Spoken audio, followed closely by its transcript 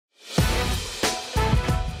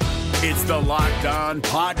It's the Locked On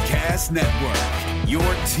Podcast Network, your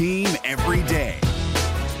team every day.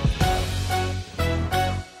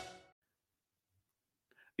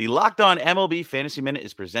 The Locked On MLB Fantasy Minute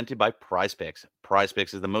is presented by Prize Picks. Prize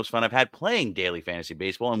Picks is the most fun I've had playing daily fantasy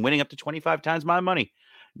baseball and winning up to 25 times my money.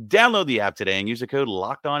 Download the app today and use the code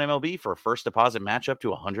LOCKEDONMLB for a first deposit match up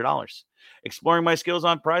to $100. Exploring my skills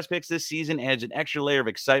on Prize Picks this season adds an extra layer of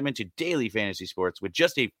excitement to daily fantasy sports. With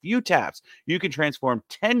just a few taps, you can transform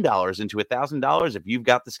 $10 into $1,000 if you've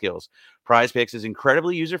got the skills. Prize Picks is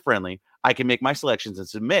incredibly user-friendly. I can make my selections and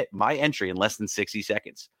submit my entry in less than 60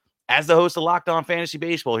 seconds. As the host of Locked On Fantasy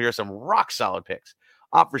Baseball, here are some rock-solid picks.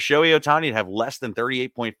 Opt for Shohei Ohtani to have less than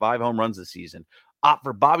 38.5 home runs this season. Opt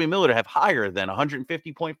for Bobby Miller to have higher than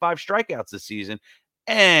 150.5 strikeouts this season.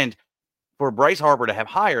 And for Bryce Harper to have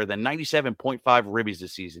higher than 97.5 ribbies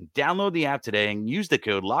this season. Download the app today and use the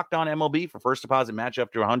code LOCKEDONMLB for first deposit match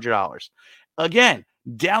up to $100. Again,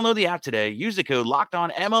 download the app today. Use the code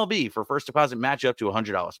LOCKEDONMLB for first deposit match up to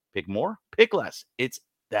 $100. Pick more, pick less. It's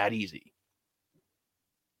that easy.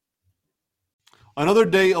 Another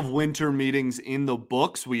day of winter meetings in the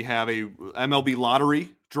books. We have a MLB lottery,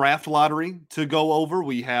 draft lottery to go over.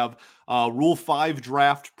 We have Rule 5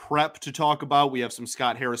 draft prep to talk about. We have some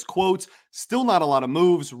Scott Harris quotes. Still not a lot of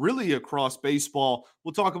moves really across baseball.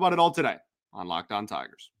 We'll talk about it all today on Locked On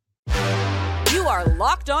Tigers. You are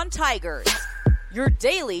Locked On Tigers, your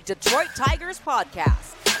daily Detroit Tigers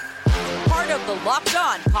podcast. Part of the Locked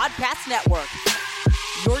On Podcast Network,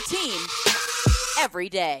 your team every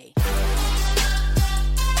day.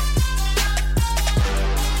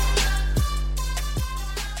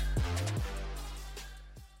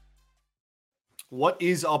 What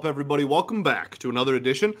is up, everybody? Welcome back to another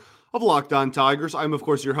edition of Locked On Tigers. I'm, of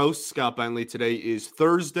course, your host, Scott Bentley. Today is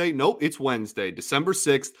Thursday. Nope, it's Wednesday, December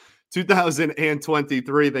 6th,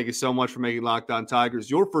 2023. Thank you so much for making Locked On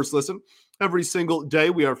Tigers your first listen every single day.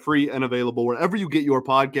 We are free and available wherever you get your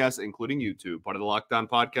podcasts, including YouTube, part of the Locked On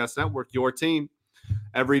Podcast Network, your team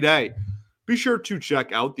every day. Be sure to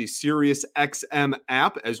check out the SiriusXM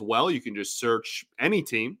app as well. You can just search any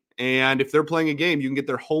team. And if they're playing a game, you can get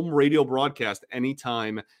their home radio broadcast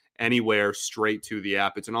anytime, anywhere, straight to the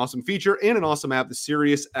app. It's an awesome feature and an awesome app, the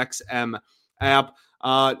SiriusXM app.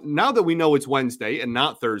 Now that we know it's Wednesday and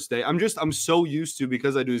not Thursday, I'm so used to,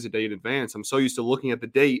 because I do this a day in advance, I'm so used to looking at the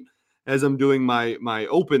date as I'm doing my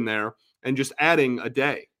open there and just adding a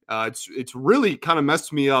day. It's really kind of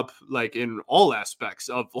messed me up, like in all aspects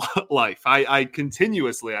of life. I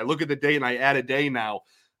continuously, I look at the date and I add a day now.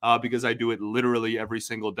 Because I do it literally every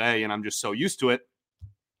single day, and I'm just so used to it.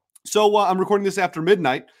 So I'm recording this after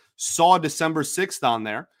midnight, saw December 6th on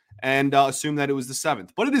there, and assumed that it was the 7th.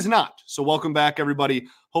 But it is not. So welcome back, everybody.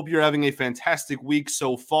 Hope you're having a fantastic week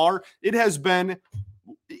so far. It has been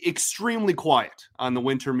extremely quiet on the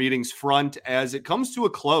winter meetings front as it comes to a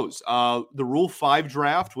close. The Rule 5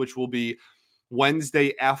 draft, which will be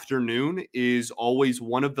Wednesday afternoon, is always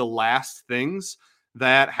one of the last things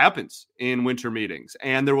that happens in winter meetings,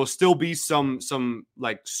 and there will still be some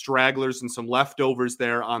like stragglers and some leftovers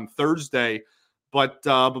there on Thursday, but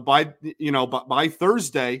by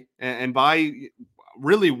Thursday and by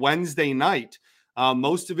really Wednesday night,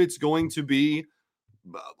 most of it's going to be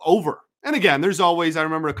over. And again, there's always, I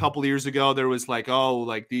remember a couple of years ago, there was like,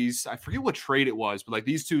 these, I forget what trade it was, but like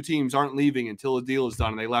these two teams aren't leaving until the deal is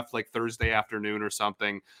done, and they left like Thursday afternoon or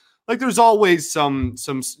something. Like there's always some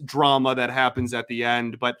drama that happens at the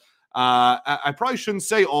end, but I probably shouldn't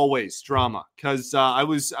say always drama, because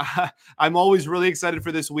I'm always really excited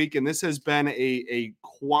for this week, and this has been a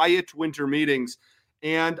quiet winter meetings,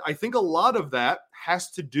 and I think a lot of that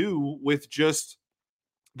has to do with just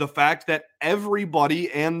the fact that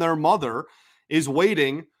everybody and their mother is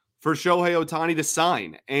waiting for Shohei Ohtani to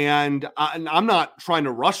sign. And I'm not trying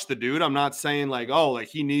to rush the dude. I'm not saying like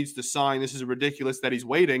he needs to sign. This is ridiculous that he's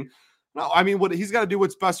waiting. No, I mean, what he's got to do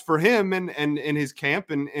what's best for him and his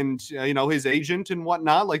camp and his agent and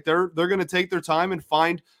whatnot. Like they're going to take their time and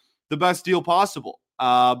find the best deal possible.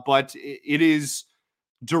 But it is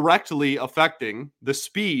directly affecting the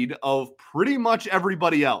speed of pretty much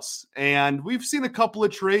everybody else. And we've seen a couple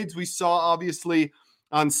of trades. We saw obviously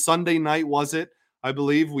on Sunday night, was it? I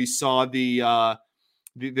believe we saw the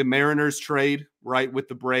Mariners trade, right, with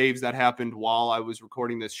the Braves. That happened while I was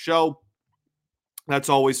recording this show. That's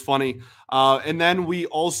always funny. And then we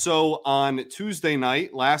also on Tuesday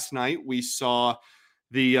night, last night, we saw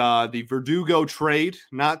the Verdugo trade.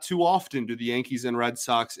 Not too often do the Yankees and Red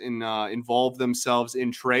Sox involve themselves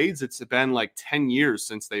in trades. It's been like 10 years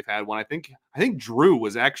since they've had one. I think Drew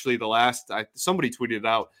was actually the last. Somebody tweeted it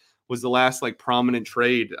out. was the last like prominent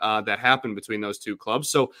trade that happened between those two clubs.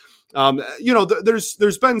 So,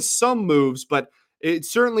 there's been some moves, but it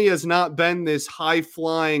certainly has not been this high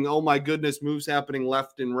flying, oh my goodness, moves happening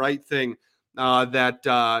left and right thing that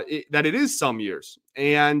it is some years.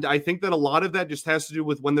 And I think that a lot of that just has to do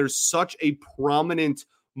with when there's such a prominent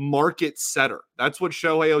market setter. That's what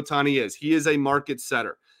Shohei Ohtani is. He is a market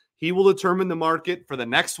setter. He will determine the market for the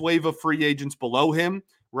next wave of free agents below him,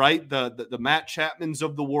 right? The Matt Chapmans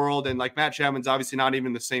of the world. And like Matt Chapman's obviously not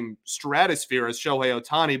even the same stratosphere as Shohei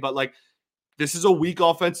Ohtani, but like this is a weak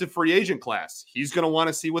offensive free agent class. He's going to want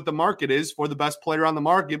to see what the market is for the best player on the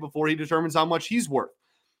market before he determines how much he's worth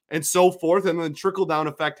and so forth. And then trickle down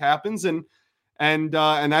effect happens. And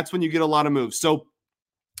that's when you get a lot of moves. So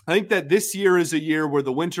I think that this year is a year where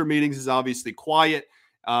the winter meetings is obviously quiet.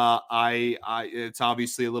 It's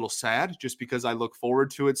obviously a little sad just because I look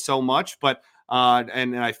forward to it so much, but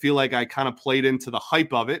and I feel like I kind of played into the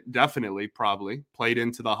hype of it. Definitely, probably played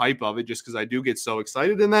into the hype of it just because I do get so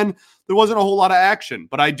excited. And then there wasn't a whole lot of action,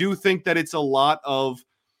 but I do think that it's a lot of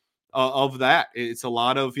that. It's a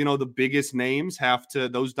lot of, the biggest names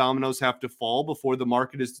those dominoes have to fall before the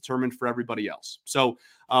market is determined for everybody else. So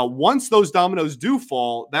once those dominoes do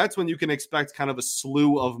fall, that's when you can expect kind of a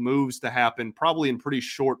slew of moves to happen, probably in pretty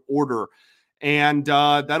short order. And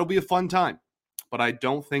that'll be a fun time, but I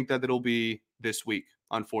don't think that it'll be this week,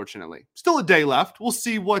 unfortunately. Still a day left. We'll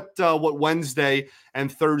see what Wednesday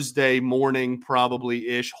and Thursday morning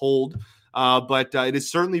probably-ish hold. But it has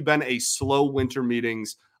certainly been a slow winter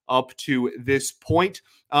meetings up to this point.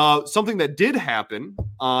 Something that did happen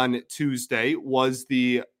on Tuesday was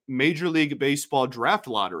the Major League Baseball draft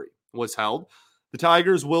lottery was held. The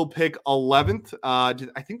Tigers will pick 11th.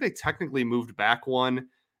 I think they technically moved back one.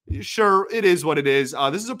 Sure, it is what it is.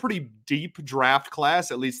 This is a pretty deep draft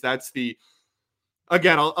class. At least that's the,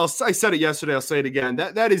 again, I said it yesterday. I'll say it again.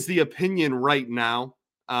 That is the opinion right now.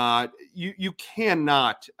 You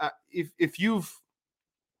cannot, if you've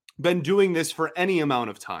been doing this for any amount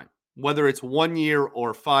of time, whether it's 1 year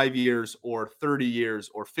or 5 years or 30 years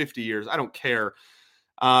or 50 years, I don't care.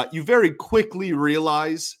 You very quickly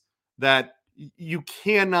realize that you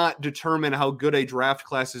cannot determine how good a draft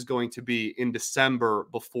class is going to be in December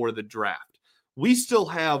before the draft. We still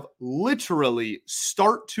have literally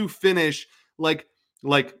start to finish, like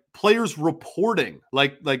players reporting,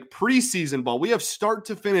 like preseason ball. We have start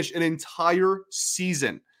to finish an entire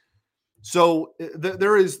season. So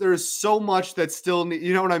there is so much that still,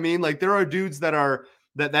 you know what I mean? Like there are dudes that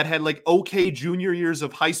had like okay junior years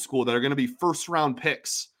of high school that are going to be first round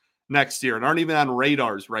picks next year and aren't even on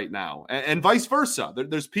radars right now, and vice versa.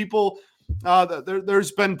 There's people,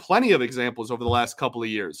 there's been plenty of examples over the last couple of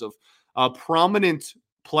years of prominent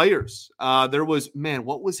players. There was,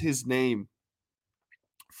 what was his name?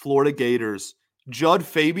 Florida Gators, Judd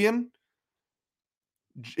Fabian.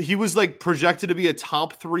 He was like projected to be a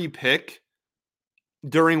top 3 pick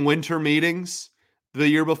during winter meetings the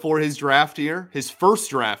year before his draft year, his first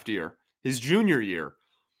draft year, his junior year.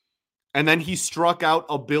 And then he struck out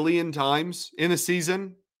 1 billion times in the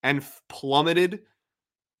season and plummeted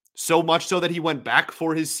so much so that he went back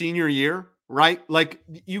for his senior year, right? Like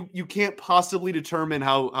you can't possibly determine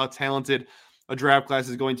how talented a draft class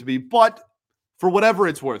is going to be. But for whatever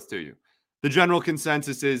it's worth to you, the general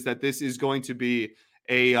consensus is that this is going to be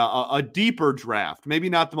a deeper draft. Maybe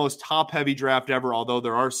not the most top-heavy draft ever, although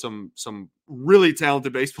there are some really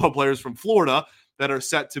talented baseball players from Florida that are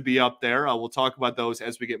set to be up there. We'll talk about those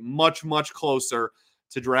as we get much, much closer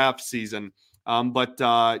to draft season.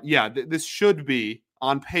 This should be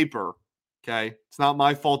on paper. Okay. It's not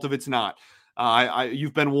my fault if it's not.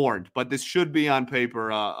 You've been warned, but this should be on paper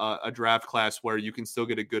a draft class where you can still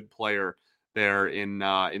get a good player there in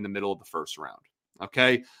the middle of the first round.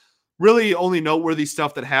 Okay. Really only noteworthy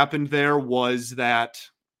stuff that happened there was that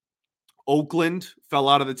Oakland fell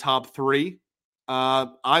out of the top 3.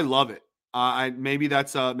 I love it. Maybe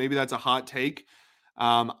that's a hot take.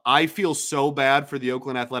 I feel so bad for the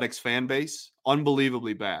Oakland Athletics fan base,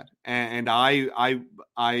 unbelievably bad, and I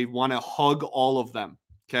want to hug all of them.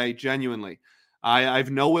 Okay, genuinely, I've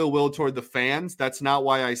no ill will toward the fans. That's not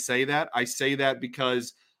why I say that. I say that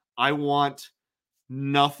because I want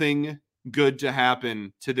nothing good to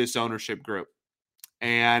happen to this ownership group,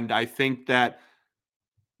 and I think that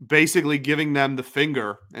basically giving them the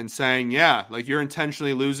finger and saying, yeah, like you're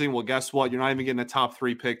intentionally losing. Well, guess what? You're not even getting a top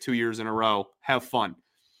 3 pick 2 years in a row. Have fun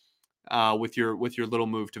with your little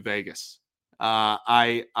move to Vegas. That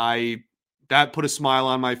put a smile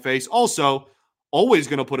on my face. Also, always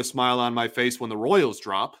going to put a smile on my face when the Royals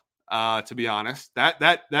drop. To be honest,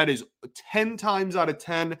 that is 10 times out of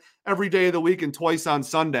 10 every day of the week and twice on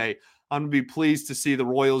Sunday. I'm going to be pleased to see the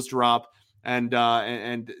Royals drop and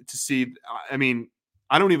to see, I mean,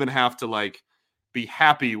 I don't even have to like be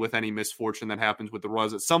happy with any misfortune that happens with the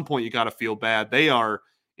Royals. At some point, you got to feel bad. They are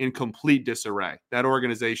in complete disarray. That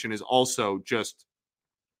organization is also just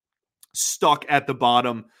stuck at the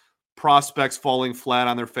bottom, prospects falling flat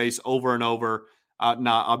on their face over and over.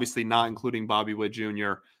 Not including Bobby Witt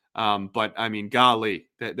Jr. But I mean, golly,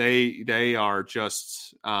 they are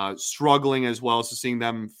just struggling as well. So seeing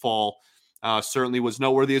them fall certainly was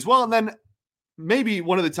noteworthy as well. And then maybe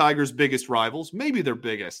one of the Tigers' biggest rivals, maybe their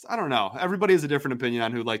biggest. I don't know. Everybody has a different opinion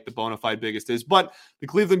on who like the bona fide biggest is. But the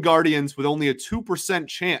Cleveland Guardians, with only a 2%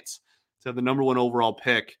 chance to have the number one overall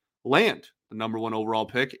pick, land the number one overall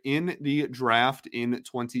pick in the draft in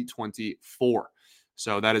 2024.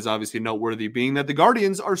 So that is obviously noteworthy, being that the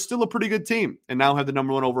Guardians are still a pretty good team and now have the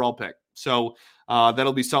number one overall pick. So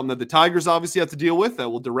that'll be something that the Tigers obviously have to deal with that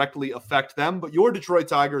will directly affect them. But your Detroit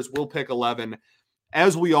Tigers will pick 11.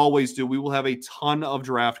 As we always do, we will have a ton of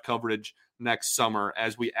draft coverage next summer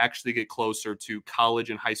as we actually get closer to college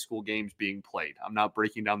and high school games being played. I'm not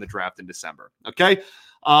breaking down the draft in December. Okay,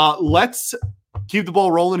 let's keep the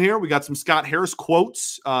ball rolling here. We got some Scott Harris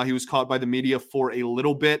quotes. He was caught by the media for a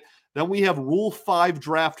little bit. Then we have Rule 5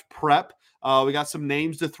 draft prep. We got some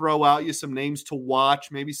names to throw out you, some names to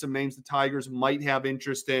watch, maybe some names the Tigers might have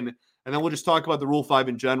interest in. And then we'll just talk about the Rule 5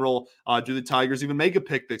 in general. Do the Tigers even make a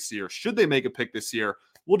pick this year? Should they make a pick this year?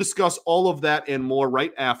 We'll discuss all of that and more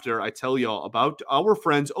right after I tell y'all about our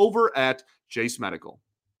friends over at Jase Medical.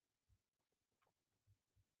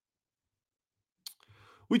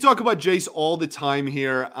 We talk about Jase all the time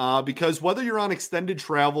here because whether you're on extended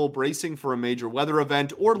travel, bracing for a major weather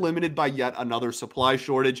event, or limited by yet another supply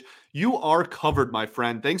shortage, you are covered, my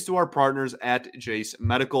friend, thanks to our partners at Jase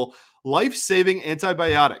Medical. Life-saving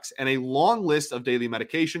antibiotics and a long list of daily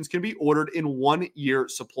medications can be ordered in 1 year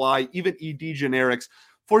supply, even ED generics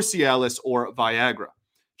for Cialis or Viagra.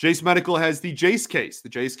 Jase Medical has the Jase Case. The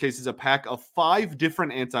Jase Case is a pack of 5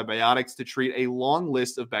 different antibiotics to treat a long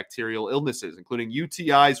list of bacterial illnesses, including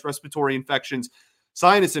UTIs, respiratory infections,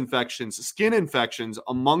 sinus infections, skin infections,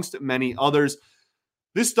 amongst many others.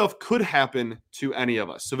 This stuff could happen to any of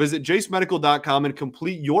us. So visit jasemedical.com and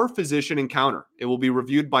complete your physician encounter. It will be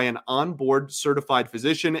reviewed by an on-board certified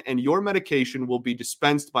physician, and your medication will be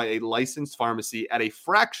dispensed by a licensed pharmacy at a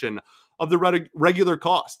fraction of the regular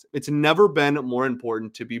cost. It's never been more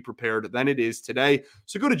important to be prepared than it is today.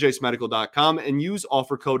 So go to jasemedical.com and use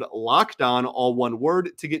offer code LOCKEDON, all one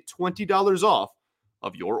word, to get $20 off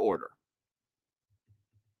of your order.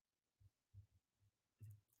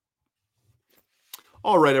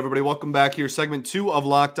 All right, everybody, welcome back here. Segment 2 of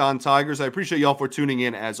Locked On Tigers. I appreciate y'all for tuning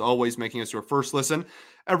in, as always, making us your first listen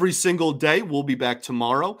every single day. We'll be back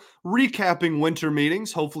tomorrow, recapping winter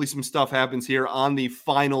meetings. Hopefully some stuff happens here on the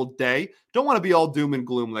final day. Don't want to be all doom and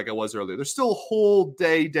gloom like I was earlier. There's still a whole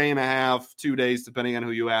day, day and a half, 2 days, depending on who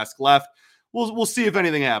you ask, left. We'll see if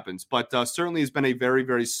anything happens, but certainly has been a very,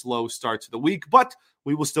 very slow start to the week, but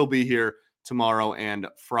we will still be here tomorrow and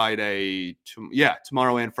Friday.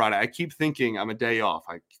 Tomorrow and Friday. I keep thinking I'm a day off.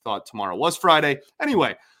 I thought tomorrow was Friday.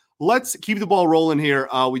 Anyway, let's keep the ball rolling here.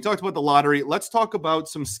 We talked about the lottery. Let's talk about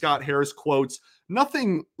some Scott Harris quotes.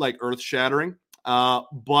 Nothing like earth-shattering,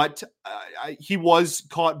 but he was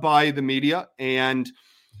caught by the media, and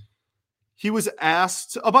he was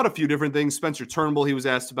asked about a few different things. Spencer Turnbull, he was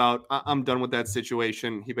asked about, I'm done with that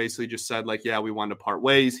situation. He basically just said, like, yeah, we wanted to part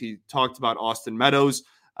ways. He talked about Austin Meadows.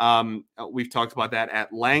 We've talked about that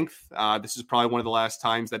at length. This is probably one of the last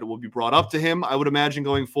times that it will be brought up to him, I would imagine,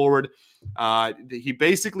 going forward.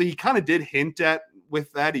 He kind of did hint at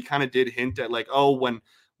with that. He kind of did hint at like,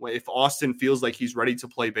 if Austin feels like he's ready to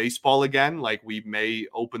play baseball again, like we may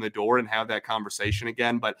open the door and have that conversation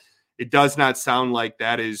again, but it does not sound like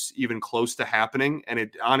that is even close to happening. And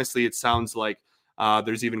it sounds like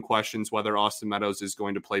there's even questions whether Austin Meadows is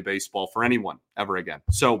going to play baseball for anyone ever again.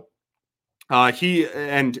 So he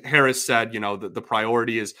and Harris said, the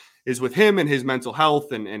priority is with him and his mental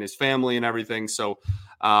health and his family and everything. So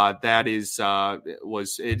that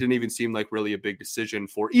it didn't even seem like really a big decision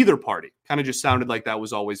for either party. Kind of just sounded like that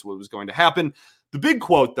was always what was going to happen. The big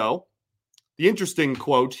quote, though, the interesting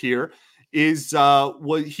quote here is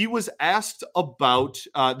what he was asked about.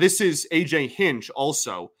 This is AJ Hinch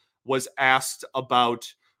also was asked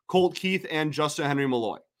about Colt Keith and Justin Henry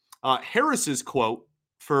Malloy. Harris's quote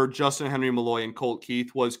for Justin Henry Malloy and Colt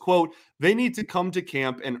Keith was, quote, they need to come to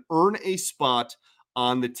camp and earn a spot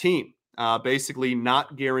on the team, basically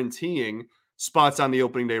not guaranteeing spots on the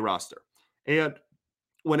opening day roster. And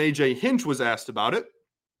when AJ Hinch was asked about it,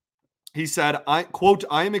 He said, quote,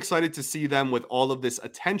 I am excited to see them with all of this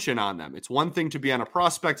attention on them. It's one thing to be on a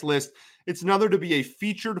prospect list. It's another to be a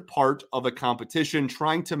featured part of a competition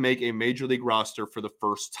trying to make a major league roster for the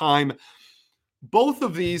first time. Both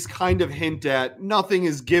of these kind of hint at nothing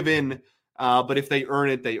is given, but if they earn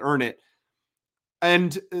it, they earn it.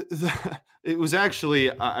 And it was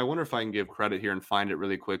actually, I wonder if I can give credit here and find it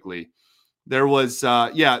really quickly. There was,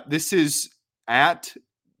 this is at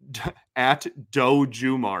Doe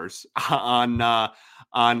Jumars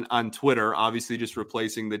on Twitter, obviously just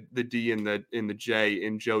replacing the D in the J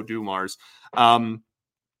in Joe Dumars.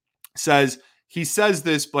 He says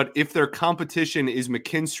this, but if their competition is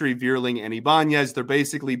McKinstry, Vierling, and Ibanez, they're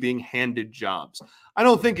basically being handed jobs. I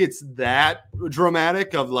don't think it's that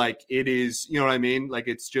dramatic of like it is, you know what I mean? Like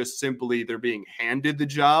it's just simply they're being handed the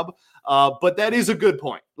job. But that is a good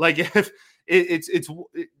point. Like if it's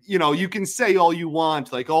you know, you can say all you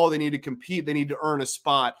want, like, oh, they need to compete, they need to earn a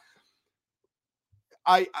spot.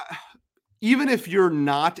 I even if you're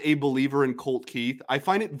not a believer in Colt Keith, I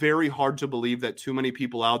find it very hard to believe that too many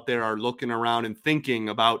people out there are looking around and thinking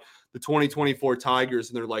about the 2024 Tigers.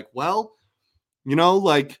 And they're like, well, you know,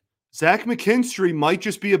 like Zach McKinstry might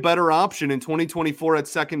just be a better option in 2024 at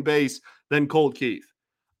second base than Colt Keith.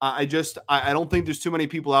 I don't think there's too many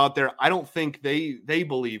people out there. I don't think they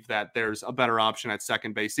believe that there's a better option at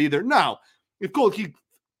second base either. Now, if Colt Keith,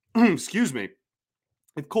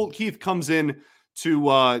 if Colt Keith comes in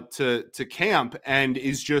to camp and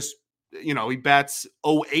is just, you know, he bats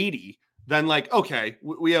 080, then like, okay,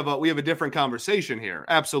 we have a different conversation here.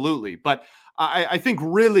 Absolutely. But I think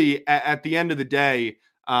really at the end of the day,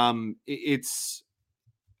 I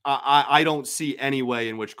don't see any way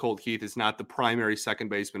in which Colt Keith is not the primary second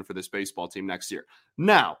baseman for this baseball team next year.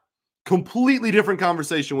 Now, completely different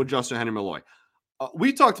conversation with Justin Henry Malloy.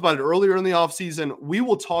 We talked about it earlier in the offseason. We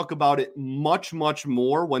will talk about it much, much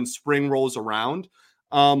more when spring rolls around.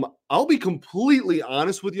 I'll be completely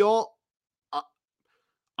honest with y'all.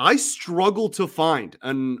 I struggle to find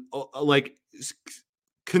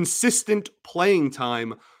consistent playing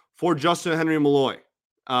time for Justin Henry Malloy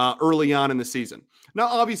early on in the season. Now,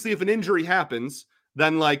 obviously, if an injury happens,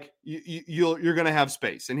 then like you're going to have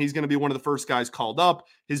space, and he's going to be one of the first guys called up.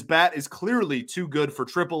 His bat is clearly too good for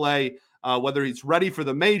AAA. Whether he's ready for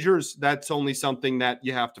the majors, that's only something that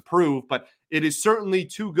you have to prove, but it is certainly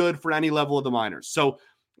too good for any level of the minors. So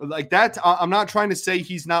like that, I'm not trying to say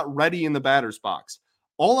he's not ready in the batter's box.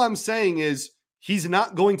 All I'm saying is he's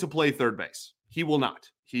not going to play third base. He will not.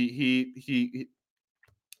 He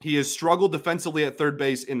has struggled defensively at third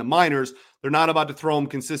base in the minors. They're not about to throw him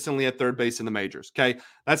consistently at third base in the majors. Okay.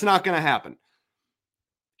 That's not going to happen.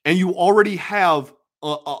 And you already have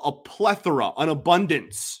a plethora, an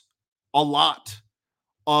abundance, a lot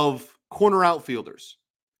of corner outfielders,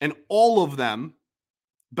 and all of them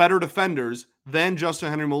better defenders than Justin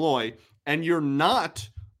Henry Malloy. And you're not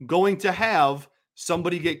going to have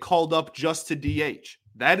somebody get called up just to DH.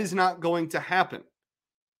 That is not going to happen.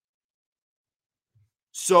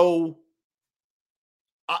 So,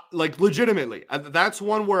 legitimately, that's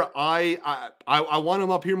one where I want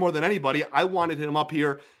him up here more than anybody. I wanted him up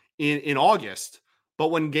here in August. But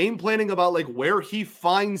when game planning about like where he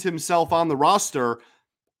finds himself on the roster,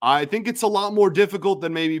 I think it's a lot more difficult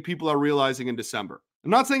than maybe people are realizing in December. I'm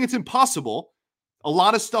not saying it's impossible. A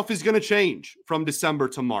lot of stuff is going to change from December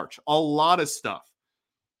to March. A lot of stuff.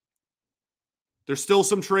 There's still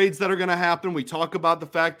some trades that are going to happen. We talk about the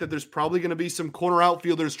fact that there's probably going to be some corner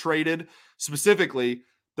outfielders traded specifically.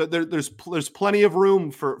 There's plenty of room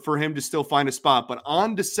for him to still find a spot. But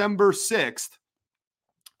on December 6th,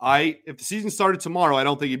 if the season started tomorrow, I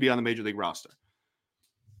don't think he'd be on the major league roster.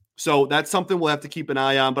 So that's something we'll have to keep an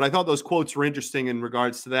eye on. But I thought those quotes were interesting in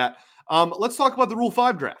regards to that. Let's talk about the Rule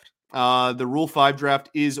 5 draft. The Rule 5 draft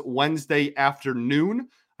is Wednesday afternoon,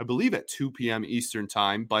 I believe at 2 p.m. Eastern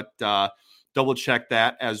time, but double check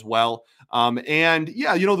that as well. And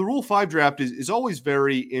yeah, you know, the Rule 5 draft is always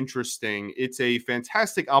very interesting. It's a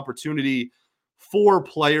fantastic opportunity for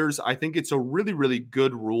players. I think it's a really, really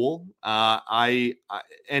good rule.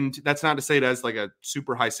 And that's not to say it has like a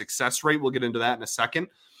super high success rate. We'll get into that in a second.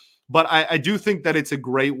 But I do think that it's a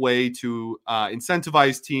great way to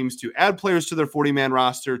incentivize teams to add players to their 40-man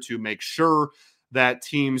roster, to make sure that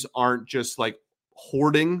teams aren't just like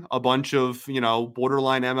hoarding a bunch of, you know,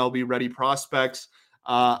 borderline MLB ready prospects.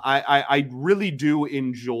 I really do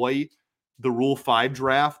enjoy the Rule 5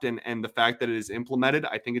 draft and the fact that it is implemented.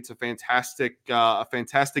 I think it's a fantastic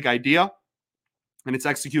idea, and it's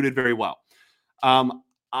executed very well.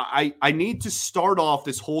 I need to start off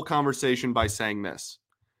this whole conversation by saying this.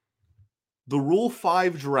 The Rule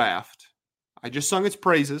 5 draft, I just sung its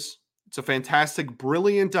praises. It's a fantastic,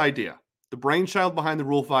 brilliant idea. The brainchild behind the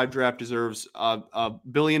Rule 5 draft deserves $1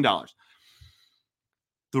 billion.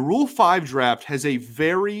 The Rule 5 draft has a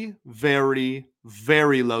very, very,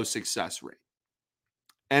 very low success rate.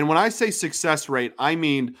 And when I say success rate, I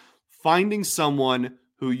mean finding someone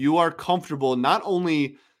who you are comfortable not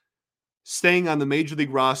only staying on the Major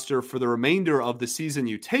League roster for the remainder of the season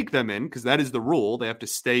you take them in, because that is the rule. They have to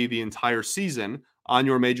stay the entire season on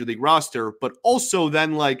your Major League roster, but also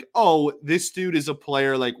then like, oh, this dude is a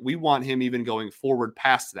player, like we want him even going forward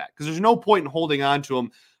past that. Because there's no point in holding on to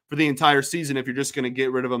him for the entire season if you're just going to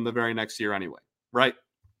get rid of him the very next year anyway, right?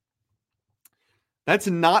 That's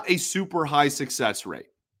not a super high success rate.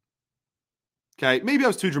 Okay, maybe I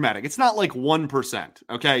was too dramatic. It's not like 1%,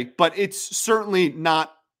 okay? But it's certainly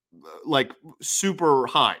not like super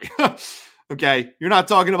high, okay? You're not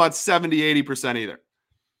talking about 70, 80% either.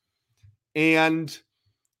 And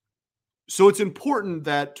so it's important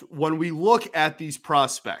that when we look at these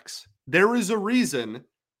prospects, there is a reason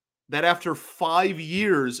that after 5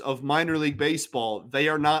 years of minor league baseball, they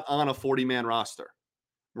are not on a 40-man roster,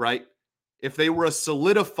 right? If they were a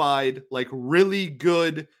solidified, like really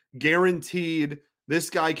good, guaranteed, this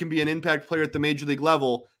guy can be an impact player at the major league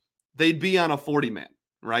level, they'd be on a 40-man,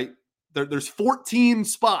 right? There's 14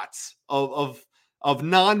 spots of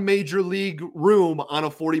non-major league room on a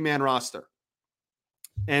 40-man roster.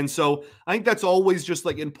 And so I think that's always just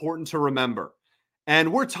like important to remember.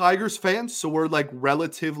 And we're Tigers fans, so we're like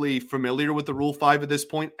relatively familiar with the Rule 5 at this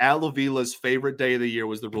point. Al Avila's favorite day of the year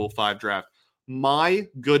was the Rule 5 draft. My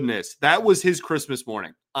goodness, that was his Christmas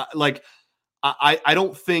morning. I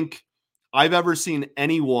don't think I've ever seen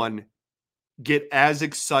anyone get as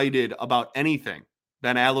excited about anything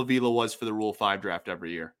than Al Avila was for the Rule 5 draft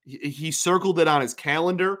every year. He circled it on his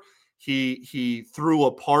calendar. He threw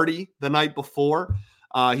a party the night before.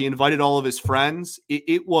 He invited all of his friends.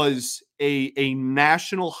 It was a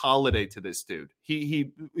national holiday to this dude.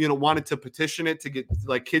 He wanted to petition it to get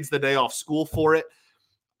like kids the day off school for it.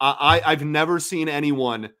 I've never seen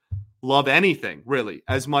anyone love anything really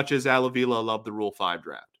as much as Al Avila loved the Rule 5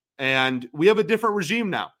 draft. And we have a different regime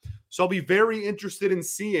now. So I'll be very interested in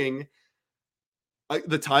seeing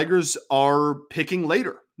the Tigers are picking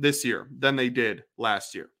later this year than they did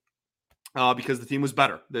last year because the team was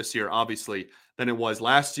better this year, obviously, than it was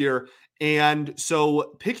last year. And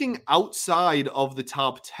so picking outside of the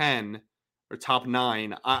top 10 or top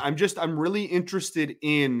 9, I'm really interested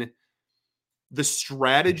in the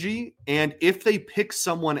strategy and if they pick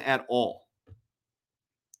someone at all.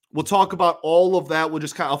 We'll talk about all of that.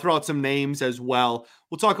 I'll throw out some names as well.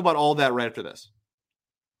 We'll talk about all that right after this.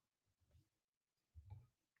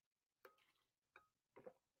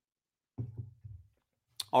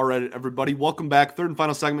 All right, everybody. Welcome back. Third and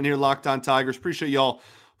final segment here, Locked On Tigers. Appreciate y'all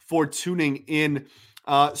for tuning in.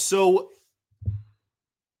 So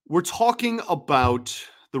we're talking about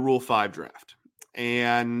the Rule 5 draft.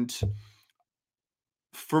 And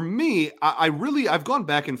for me, I've gone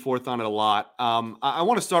back and forth on it a lot. I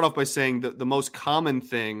want to start off by saying that the most common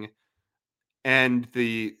thing and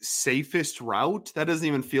the safest route, that doesn't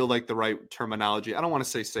even feel like the right terminology. I don't want to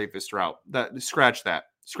say safest route. Scratch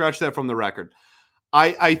that from the record.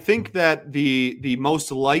 I think that the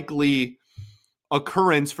most likely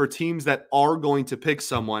occurrence for teams that are going to pick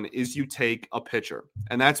someone is you take a pitcher.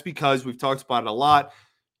 And that's because we've talked about it a lot.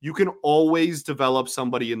 You can always develop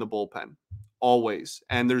somebody in the bullpen. Always.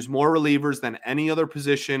 And there's more relievers than any other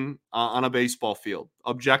position on a baseball field.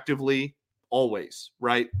 Objectively, always,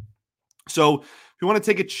 right? So if you want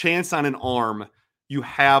to take a chance on an arm, you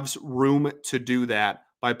have room to do that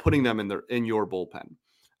by putting them in your bullpen.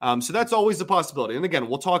 So that's always a possibility. And again,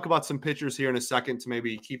 we'll talk about some pitchers here in a second to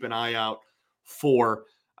maybe keep an eye out for.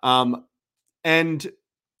 And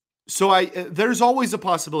so there's always a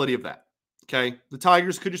possibility of that. Okay. The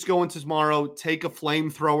Tigers could just go into tomorrow, take a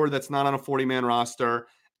flamethrower that's not on a 40-man roster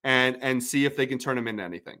and see if they can turn him into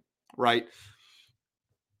anything. Right.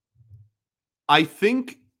 I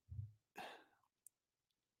think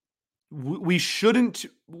we shouldn't.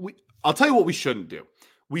 I'll tell you what we shouldn't do.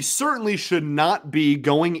 We certainly should not be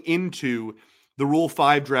going into the Rule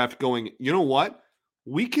 5 draft going, you know what?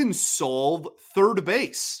 We can solve third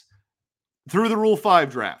base through the Rule 5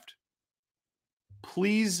 draft.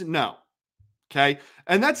 Please no. Okay.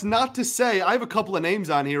 And that's not to say, I have a couple of names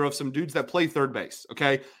on here of some dudes that play third base.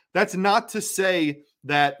 Okay. That's not to say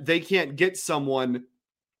that they can't get someone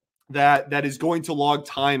that is going to log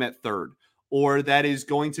time at third or that is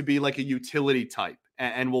going to be like a utility type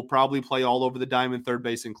and will probably play all over the diamond, third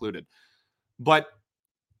base included. But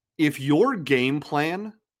if your game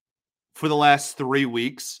plan for the last 3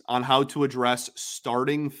 weeks on how to address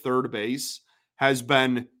starting third base has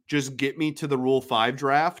been just get me to the Rule 5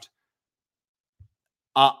 draft,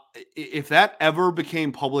 If that ever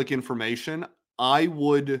became public information, I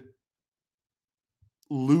would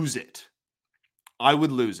lose it. I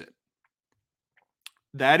would lose it.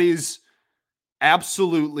 That is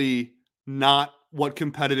absolutely not what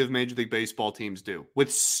competitive Major League Baseball teams do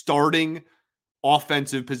with starting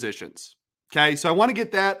offensive positions. Okay, so I want to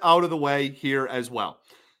get that out of the way here as well.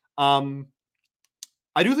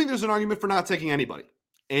 I do think there's an argument for not taking anybody.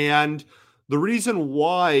 And the reason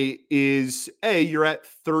why is, A, you're at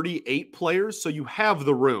 38 players, so you have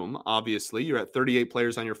the room, obviously. You're at 38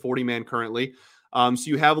 players on your 40-man currently. So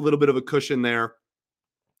you have a little bit of a cushion there.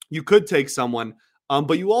 You could take someone,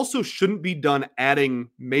 but you also shouldn't be done adding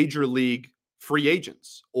major league free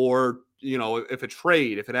agents or, if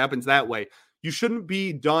it happens that way, you shouldn't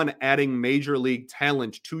be done adding major league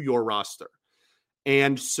talent to your roster.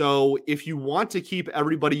 And so if you want to keep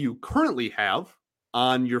everybody you currently have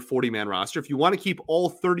on your 40-man roster, if you want to keep all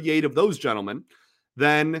 38 of those gentlemen,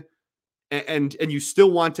 then and you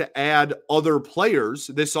still want to add other players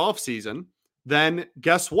this offseason, then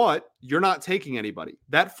guess what? You're not taking anybody.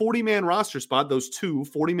 That 40-man roster spot, those 2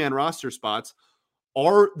 40-man roster spots,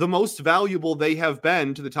 are the most valuable they have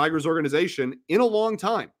been to the Tigers organization in a long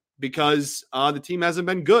time because the team hasn't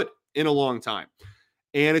been good in a long time.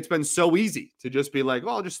 And it's been so easy to just be like,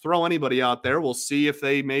 well, I'll just throw anybody out there. We'll see if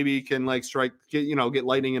they maybe can get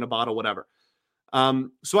lightning in a bottle, whatever.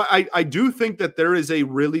 So I do think that there is a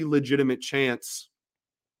really legitimate chance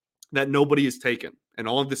that nobody is taken. And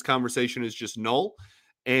all of this conversation is just null.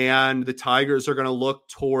 And the Tigers are going to look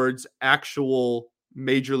towards actual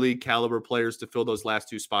major league caliber players to fill those last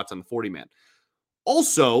 2 spots on the 40-man.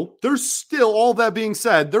 Also, there's still, all that being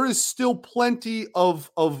said, there is still plenty of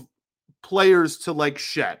players to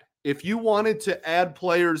shed. If you wanted to add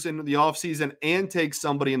players into the offseason and take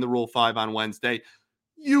somebody in the Rule 5 on Wednesday,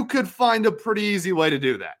 you could find a pretty easy way to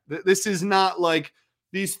do that. This is not like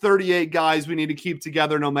these 38 guys we need to keep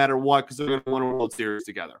together no matter what because they're going to win a World Series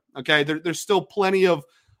together. Okay, there's still plenty of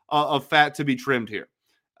fat to be trimmed here.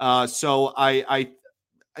 So I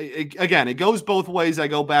again, it goes both ways. I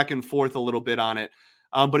go back and forth a little bit on it.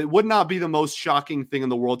 But it would not be the most shocking thing in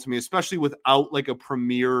the world to me, especially without a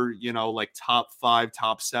premier, top 5,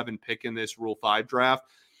 top 7 pick in this Rule 5 draft,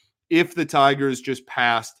 if the Tigers just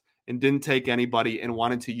passed and didn't take anybody and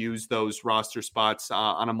wanted to use those roster spots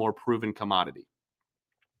on a more proven commodity.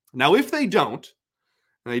 Now, if they don't,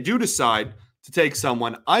 and they do decide to take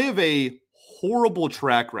someone, I have a horrible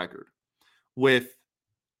track record with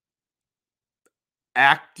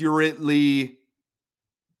accurately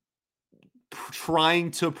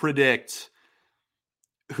trying to predict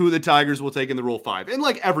who the Tigers will take in the Rule 5. And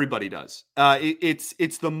everybody does.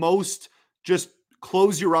 It's the most just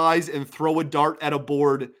close your eyes and throw a dart at a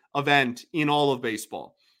board event in all of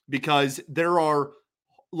baseball because there are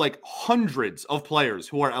hundreds of players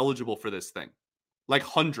who are eligible for this thing.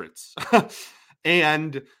 Hundreds.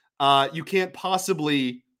 And you can't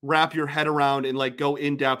possibly wrap your head around and go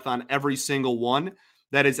in depth on every single one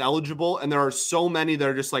that is eligible. And there are so many that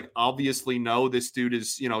are just obviously no, this dude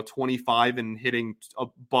is, 25 and hitting a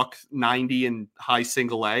 $190 in high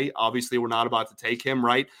single A. Obviously we're not about to take him,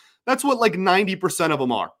 right? That's what 90% of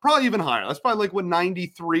them are. Probably even higher. That's probably what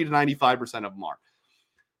 93 to 95% of them are.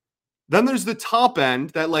 Then there's the top end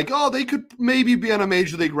that they could maybe be on a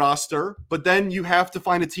major league roster, but then you have to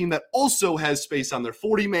find a team that also has space on their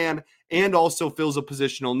 40-man and also fills a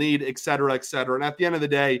positional need, et cetera, et cetera. And at the end of the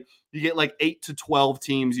day, you get 8 to 12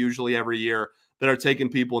 teams usually every year that are taking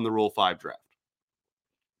people in the Rule 5 draft.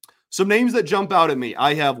 Some names that jump out at me.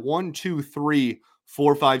 I have 1, 2, 3,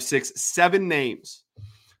 4, 5, 6, 7 names.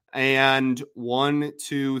 And 1,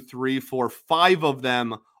 2, 3, 4, 5 of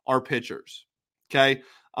them are pitchers. Okay.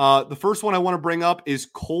 The first one I want to bring up is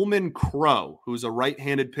Coleman Crow, who's a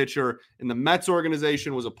right-handed pitcher in the Mets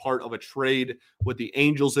organization, was a part of a trade with the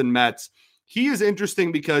Angels and Mets. He is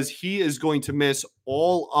interesting because he is going to miss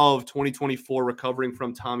all of 2024 recovering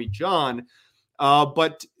from Tommy John,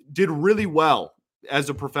 but did really well as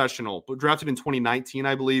a professional. Drafted in 2019,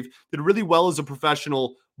 I believe. Did really well as a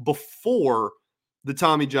professional before the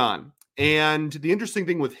Tommy John. And the interesting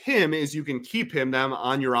thing with him is you can keep them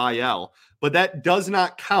on your IL, but that does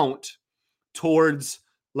not count towards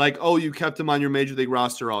you kept him on your major league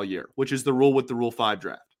roster all year, which is the rule with the Rule 5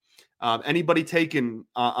 draft. Anybody taken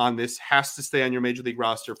on this has to stay on your major league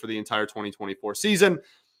roster for the entire 2024 season.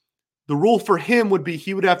 The rule for him would be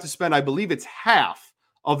he would have to spend, I believe it's half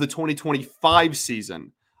of the 2025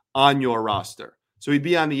 season on your roster. So he'd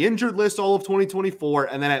be on the injured list all of 2024,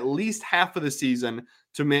 and then at least half of the season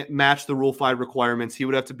to match the Rule 5 requirements, he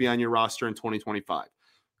would have to be on your roster in 2025.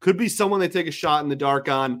 Could be someone they take a shot in the dark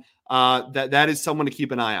on. That is someone to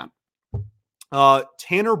keep an eye on.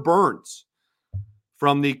 Tanner Burns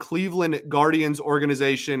from the Cleveland Guardians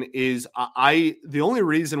organization is the only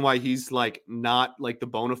reason why he's like not like the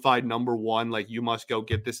bona fide number one, like you must go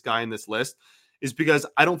get this guy in this list, is because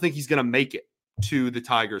I don't think he's going to make it to the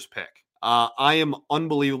Tigers pick. I am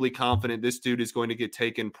unbelievably confident this dude is going to get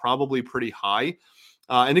taken probably pretty high.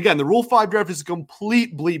 And again, the Rule 5 draft is a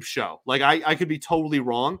complete bleep show. Like I could be totally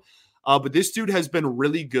wrong, but this dude has been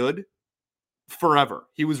really good forever.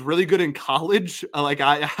 He was really good in college.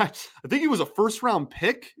 I think he was a first round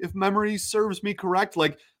pick, if memory serves me correct.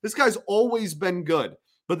 Like this guy's always been good.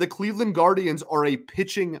 But the Cleveland Guardians are a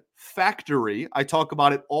pitching factory. I talk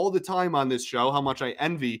about it all the time on this show, how much I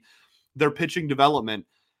envy their pitching development.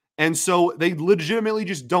 And so they legitimately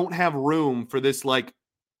just don't have room for this like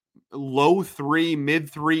low 3, mid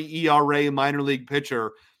 3 ERA minor league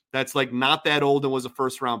pitcher that's like not that old and was a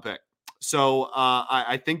first round pick. So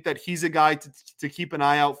I think that he's a guy to keep an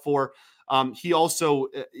eye out for. He also,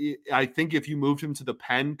 I think if you moved him to the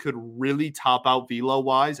pen, could really top out velo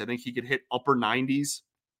wise. I think he could hit upper 90s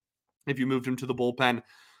if you moved him to the bullpen.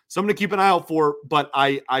 Something to keep an eye out for, but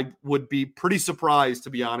I would be pretty surprised,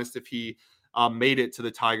 to be honest, if he made it to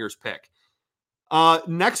the Tigers pick.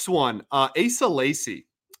 Next one, Asa Lacy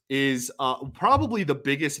is probably the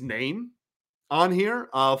biggest name on here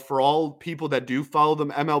for all people that do follow the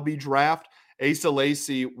MLB draft. Asa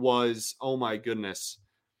Lacy was, oh my goodness,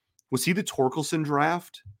 was he the Torkelson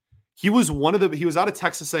draft? He was he was out of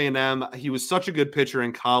Texas A&M. He was such a good pitcher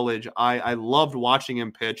in college. I loved watching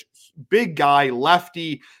him pitch. Big guy,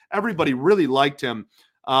 lefty. Everybody really liked him.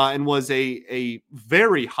 And was a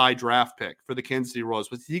very high draft pick for the Kansas City Royals.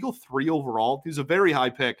 Was he go 3 overall? He was a very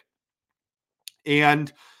high pick.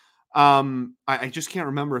 And I just can't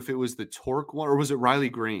remember if it was the Torque one or was it Riley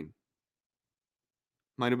Green?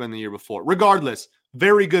 Might have been the year before. Regardless,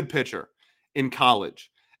 very good pitcher in college.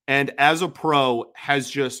 And as a pro has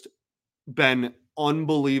just been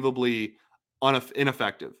unbelievably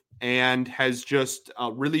ineffective and has just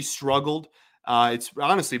really struggled. It's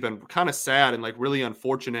honestly been kind of sad and like really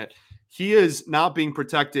unfortunate. He is not being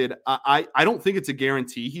protected. I don't think it's a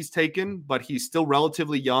guarantee he's taken, but he's still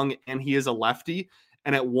relatively young and he is a lefty.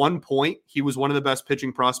 And at one point, he was one of the best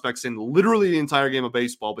pitching prospects in literally the entire game of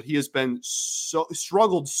baseball, but he has been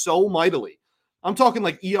struggled so mightily. I'm talking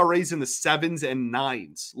like ERAs in the 7s and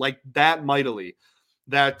 9s, like that mightily,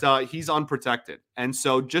 that he's unprotected. And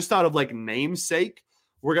so just out of like namesake,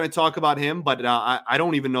 we're going to talk about him, but I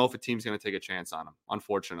don't even know if a team's going to take a chance on him,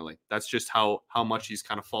 unfortunately. That's just how much he's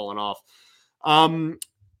kind of fallen off.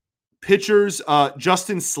 Pitchers,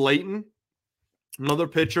 Justin Slayton, another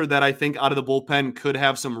pitcher that I think out of the bullpen could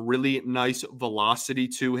have some really nice velocity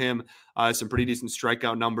to him. Some pretty decent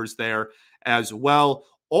strikeout numbers there as well.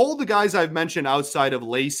 All the guys I've mentioned outside of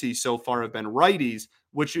Lacy so far have been righties,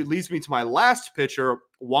 which leads me to my last pitcher,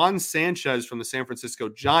 Juan Sanchez from the San Francisco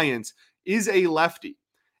Giants, is a lefty.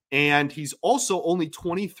 And he's also only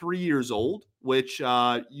 23 years old, which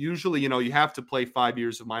usually, you have to play 5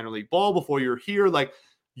 years of minor league ball before you're here. Like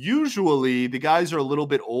usually the guys are a little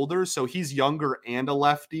bit older, so he's younger and a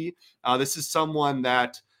lefty. This is someone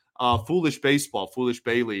that Foolish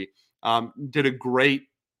Bailey did a great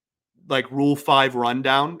like Rule 5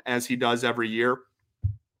 rundown as he does every year.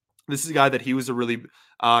 This is a guy that he was a really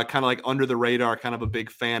kind of like under the radar, kind of a big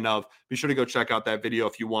fan of. Be sure to go check out that video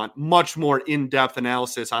if you want much more in-depth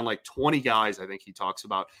analysis on like 20 guys I think he talks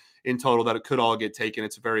about in total that it could all get taken.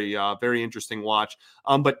 It's a very, very interesting watch.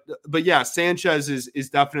 But yeah, Sanchez is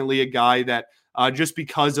definitely a guy that just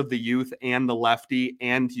because of the youth and the lefty,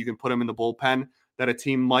 and you can put him in the bullpen, that a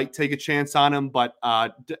team might take a chance on him, but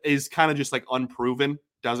is kind of just like unproven.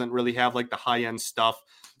 Doesn't really have like the high-end stuff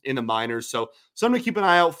in the minors. So something to keep an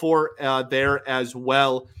eye out for there as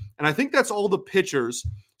well. And I think that's all the pitchers.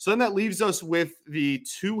 So then that leaves us with the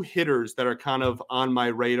 2 hitters that are kind of on my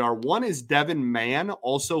radar. One is Devin Mann,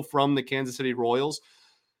 also from the Kansas City Royals.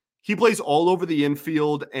 He plays all over the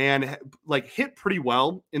infield and like hit pretty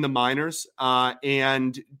well in the minors.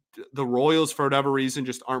 And the Royals, for whatever reason,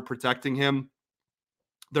 just aren't protecting him.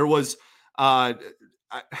 There was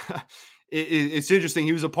it's interesting.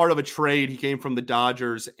 He was a part of a trade. He came from the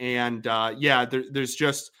Dodgers, and there's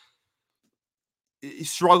just he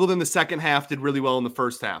struggled in the second half, did really well in the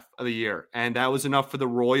first half of the year, and that was enough for the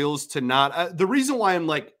Royals to not. The reason why I'm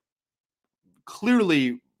like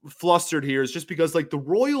clearly flustered here is just because like the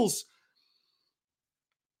Royals,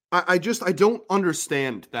 I don't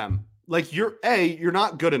understand them. Like you're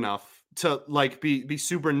not good enough to like be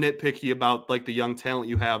super nitpicky about like the young talent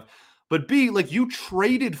you have. But B, like you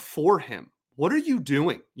traded for him. What are you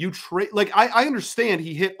doing? You trade like I understand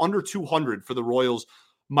he hit under 200 for the Royals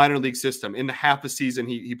minor league system in the half a season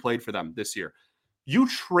he played for them this year.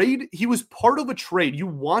 He was part of a trade. You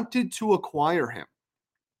wanted to acquire him.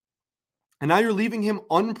 And now you're leaving him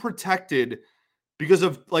unprotected because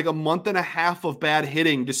of like a month and a half of bad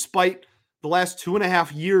hitting, despite the last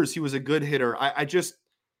 2.5 years he was a good hitter.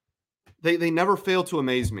 They never fail to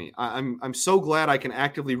amaze me. I'm so glad I can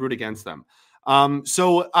actively root against them.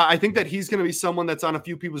 So I think that he's going to be someone that's on a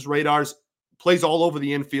few people's radars, plays all over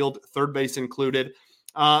the infield, third base included.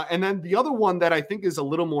 And then the other one that I think is a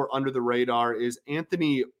little more under the radar is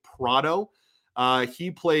Anthony Prado.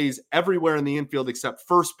 He plays everywhere in the infield except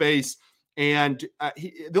first base. And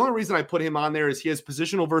the only reason I put him on there is he has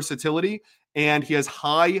positional versatility and he has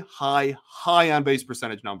high on base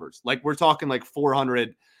percentage numbers. Like we're talking like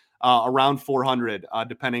 400, around 400,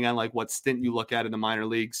 depending on like what stint you look at in the minor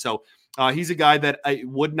leagues. So he's a guy that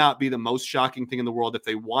would not be the most shocking thing in the world if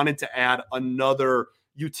they wanted to add another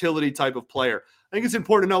utility type of player. I think it's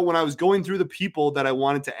important to know when I was going through the people that I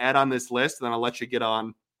wanted to add on this list, and then I'll let you get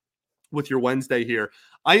on with your Wednesday here.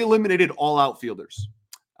 I eliminated all outfielders.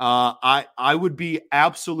 I would be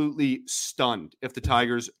absolutely stunned if the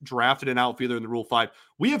Tigers drafted an outfielder in the Rule 5.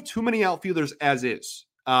 We have too many outfielders as is.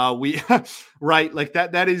 Right? Like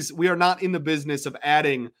that is, we are not in the business of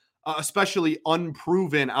adding especially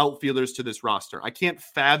unproven outfielders to this roster. I can't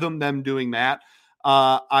fathom them doing that.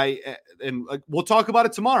 We'll talk about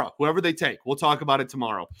it tomorrow. Whoever they take, we'll talk about it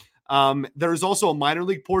tomorrow. There's also a minor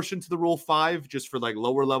league portion to the Rule 5, just for like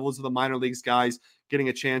lower levels of the minor leagues guys getting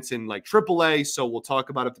a chance in like AAA. So we'll talk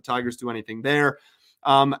about if the Tigers do anything there.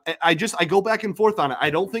 I go back and forth on it. I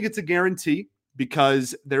don't think it's a guarantee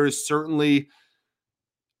because there is certainly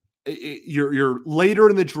you're later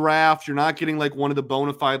in the draft. You're not getting like one of the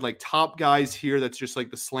bona fide like top guys here. That's just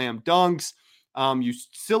like the slam dunks. You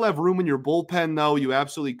still have room in your bullpen though. You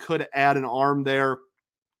absolutely could add an arm there,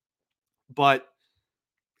 but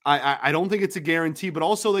I don't think it's a guarantee. But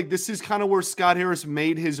also like this is kind of where Scott Harris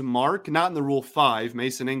made his mark, not in the Rule 5.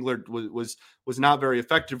 Mason Englert was not very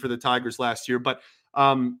effective for the Tigers last year, but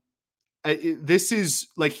this is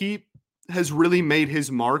like he has really made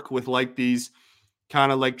his mark with like these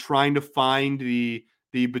kind of like trying to find the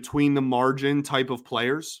between the margin type of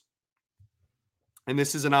players. And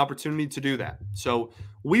this is an opportunity to do that. So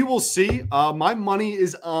we will see. My money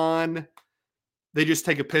is on, they just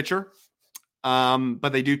take a pitcher, but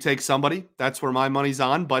they do take somebody. That's where my money's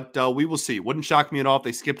on, but we will see. Wouldn't shock me at all if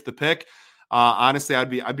they skipped the pick. Honestly, I'd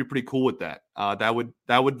be pretty cool with that. That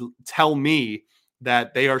would tell me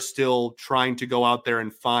that they are still trying to go out there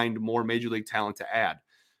and find more major league talent to add.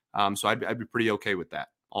 So I'd be pretty okay with that,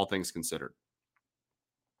 all things considered.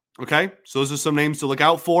 Okay, so those are some names to look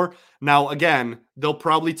out for. Now, again, they'll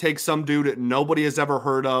probably take some dude that nobody has ever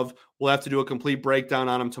heard of. We'll have to do a complete breakdown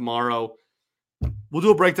on him tomorrow. We'll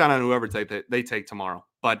do a breakdown on whoever they take tomorrow.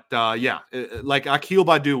 But like Akil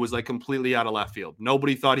Baddoo was like completely out of left field.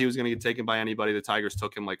 Nobody thought he was going to get taken by anybody. The Tigers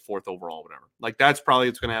took him like 4th overall, whatever. Like that's probably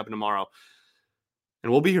what's going to happen tomorrow.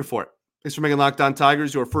 And we'll be here for it. Thanks for making Locked On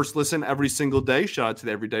Tigers your first listen every single day. Shout out to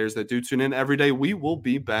the everydayers that do tune in every day. We will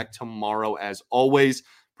be back tomorrow as always.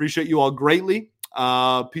 Appreciate you all greatly.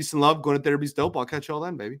 Peace and love. Going to therapy's dope. I'll catch you all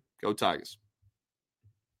then, baby. Go Tigers.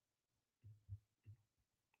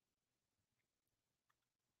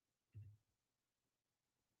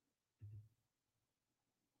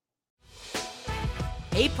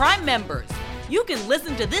 Hey, Prime members, you can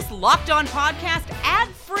listen to this Locked On podcast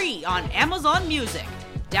ad-free on Amazon Music.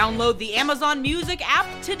 Download the Amazon Music app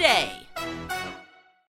today.